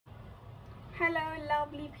Hello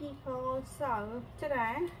lovely people, so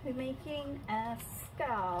today we're making a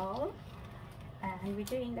skull and we're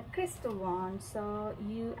doing the crystal one. So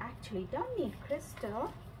you actually don't need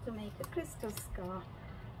crystal to make a crystal skull,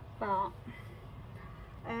 but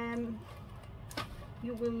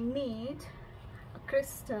you will need a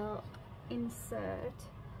crystal insert,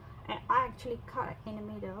 and I actually cut it in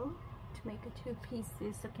the middle to make it two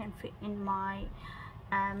pieces so it can fit in my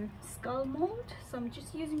skull mold. So I'm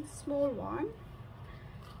just using a small one,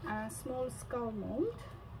 small skull mold.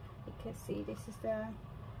 You can see this is the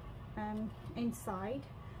inside,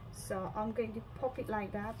 so I'm going to pop it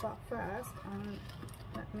like that. But first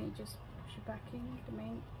let me just push it back in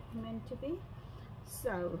the meant to be.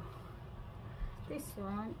 So this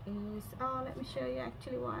one is, let me show you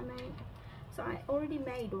actually what I made. So I already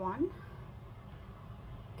made one.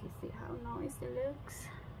 You can see how nice it looks.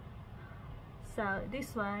 So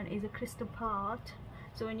this one is a crystal part.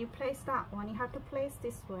 So when you place that one, you have to place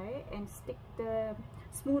this way and stick the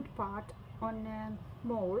smooth part on the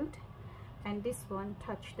mold, and this one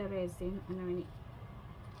touch the resin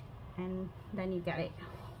and then you get it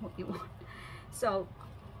what you want. So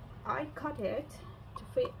I cut it to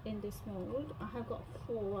fit in this mold. I have got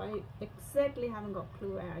 4. I exactly haven't got a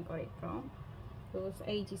clue where I got it from. It was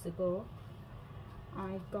ages ago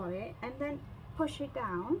I got it, and then push it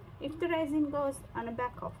down. If the resin goes on the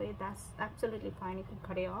back of it, that's absolutely fine. You can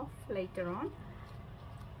cut it off later on,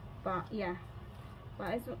 but yeah,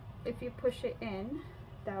 but if you push it in,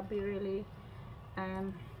 that'll be really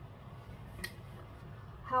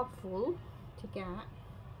helpful to get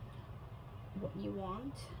what you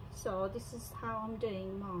want. So this is how I'm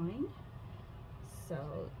doing mine.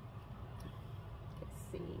 So let's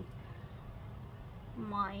see,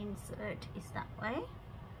 my insert is that way.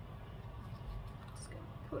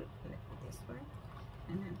 Put it this way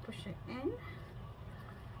and then push it in.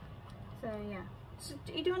 So yeah, so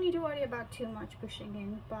you don't need to worry about too much pushing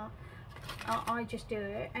in, but I just do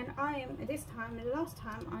it. And I am this time, and last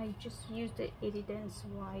time I just used the iridescent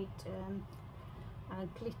white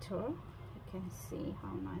glitter. You can see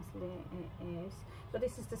how nicely it is. So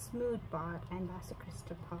this is the smooth part and that's the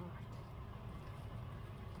crystal part.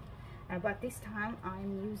 But this time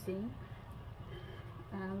I'm using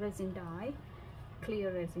resin dye,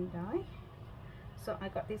 clear resin dye. So I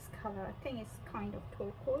got this color, I think it's kind of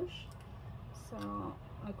turquoise. So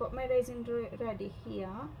I got my resin ready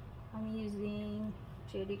here. I'm using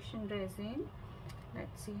Demolding resin.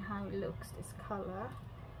 Let's see how it looks, this color.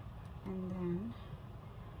 And then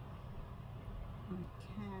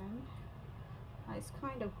it's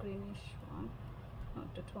kind of greenish one,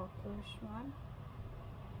 not the turquoise one,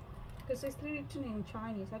 because it's written in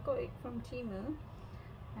Chinese. I got it from Temu,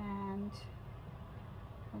 and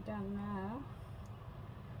I don't know,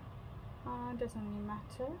 it doesn't really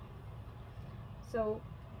matter. So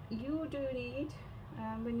you do need,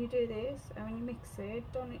 when you do this and when you mix it,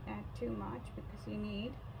 don't add too much, because you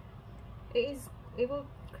need, it will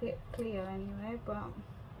clear anyway, but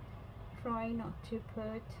try not to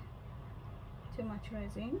put too much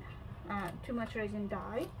resin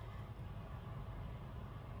dye.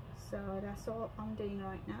 So that's all I'm doing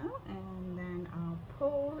right now, and then I'll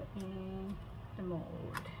pour in the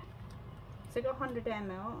mold. So I got 100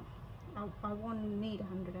 ml. I won't need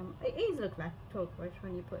 100 ml. It is look like turquoise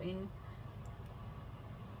when you put in.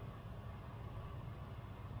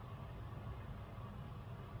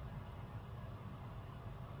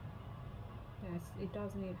 Yes, it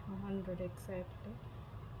does need 100 exactly.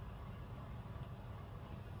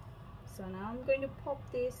 So now I'm going to pop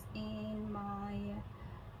this in my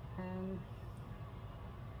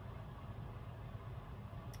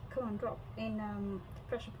come on, drop in the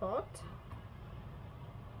pressure pot.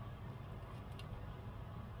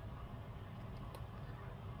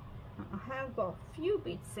 I have got a few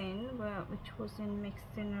bits in which wasn't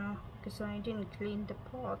mixed in because I didn't clean the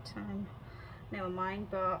pot, and never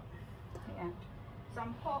mind, but yeah. So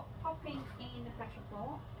I'm popping in the pressure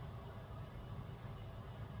pot,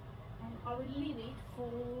 and I will leave it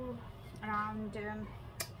for around the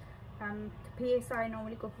PSI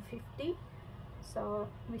normally go for 50. So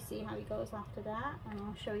we see how it goes after that, and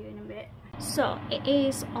I'll show you in a bit. So it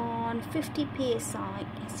is on 50 PSI,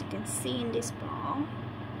 as you can see in this bar.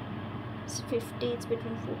 It's 50, it's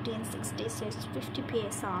between 40 and 60, so it's 50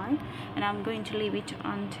 PSI, and I'm going to leave it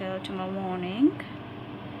until tomorrow morning.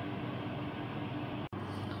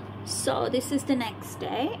 So this is the next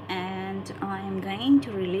day, and I am going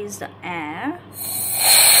to release the air.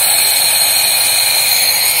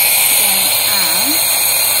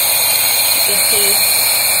 You can see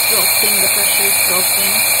dropping, the pressure is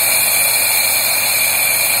dropping.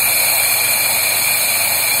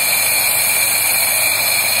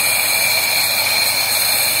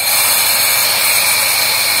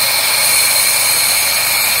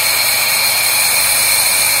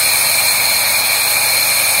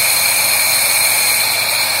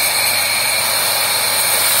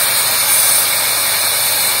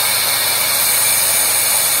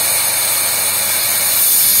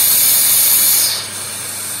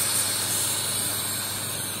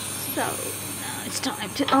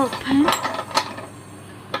 it to open.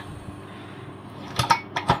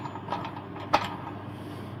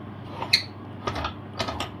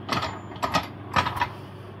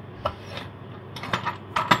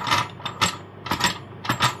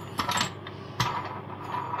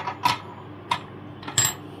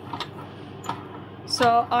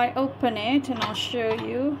 So I open it and I'll show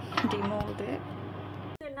you demold it.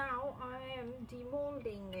 So now I am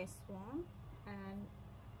demolding this one, and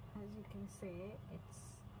as you can see it's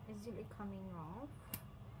easily coming off,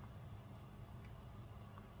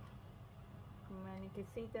 and you can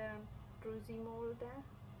see the druzy mold there,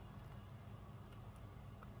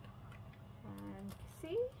 and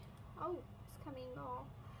see, oh, it's coming off.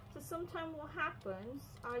 So sometimes what happens,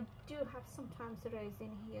 I do have sometimes the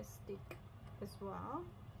resin here stick as well.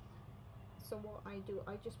 So what I do,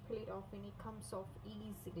 I just pull it off and it comes off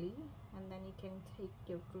easily, and then you can take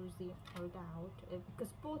your druzy mold out,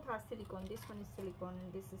 because both are silicone. This one is silicone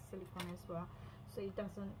and this is silicone as well, so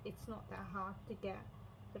it's not that hard to get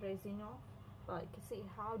the resin off. But you can see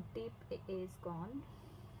how deep it is gone.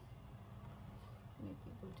 Make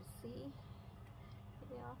people to see,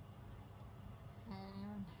 yeah,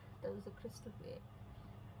 and those are crystal clear.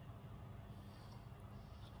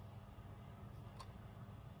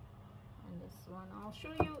 This one I'll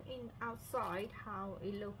show you in outside how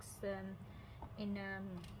it looks in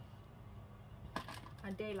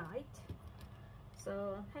a daylight.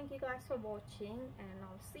 So thank you guys for watching, and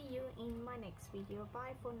I'll see you in my next video.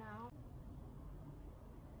 Bye for now.